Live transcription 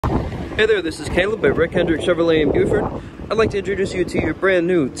Hey there, this is Caleb at Rick Hendrick Chevrolet in Buford. I'd like to introduce you to your brand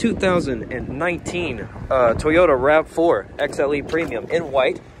new 2019 Toyota RAV4 XLE Premium in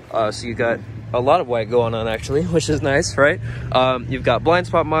white. So you got a lot of white going on actually, which is nice, right? You've got blind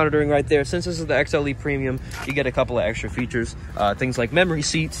spot monitoring right there. Since this is the XLE Premium, you get a couple of extra features. Things like memory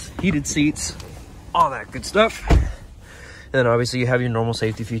seats, heated seats, all that good stuff. And then obviously you have your normal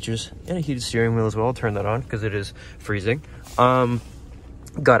safety features and a heated steering wheel as well. I'll turn that on because it is freezing.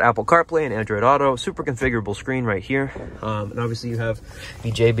 Got Apple CarPlay and Android Auto, super configurable screen right here. And obviously you have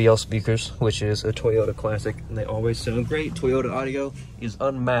the JBL speakers, which is a Toyota classic, and they always sound great. Toyota audio is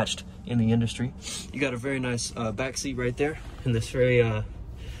unmatched in the industry. You got a very nice back seat right there in this very,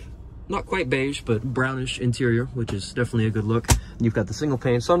 not quite beige, but brownish interior, which is definitely a good look. You've got the single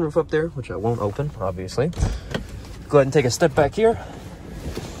pane sunroof up there, which I won't open, obviously. Go ahead and take a step back here.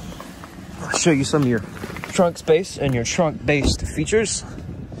 I'll show you some of your trunk space and your trunk-based features.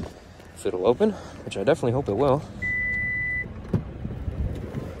 If it'll open, which I definitely hope it will.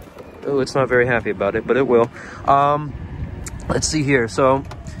 Oh, it's not very happy about it, but it will. Let's see here. So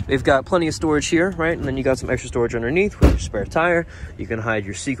they've got plenty of storage here, right? And then you got some extra storage underneath with your spare tire. You can hide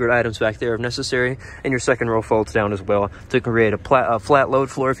your secret items back there if necessary. And your second row folds down as well to create a flat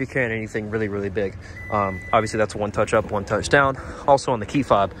load floor if you carry anything really, really big. Obviously, that's one touch up, one touch down. Also on the key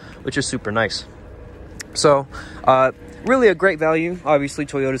fob, which is super nice. So, really a great value. Obviously,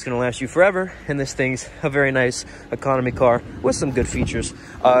 Toyota's going to last you forever, and this thing's a very nice economy car with some good features.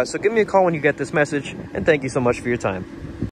 So give me a call when you get this message, and thank you so much for your time.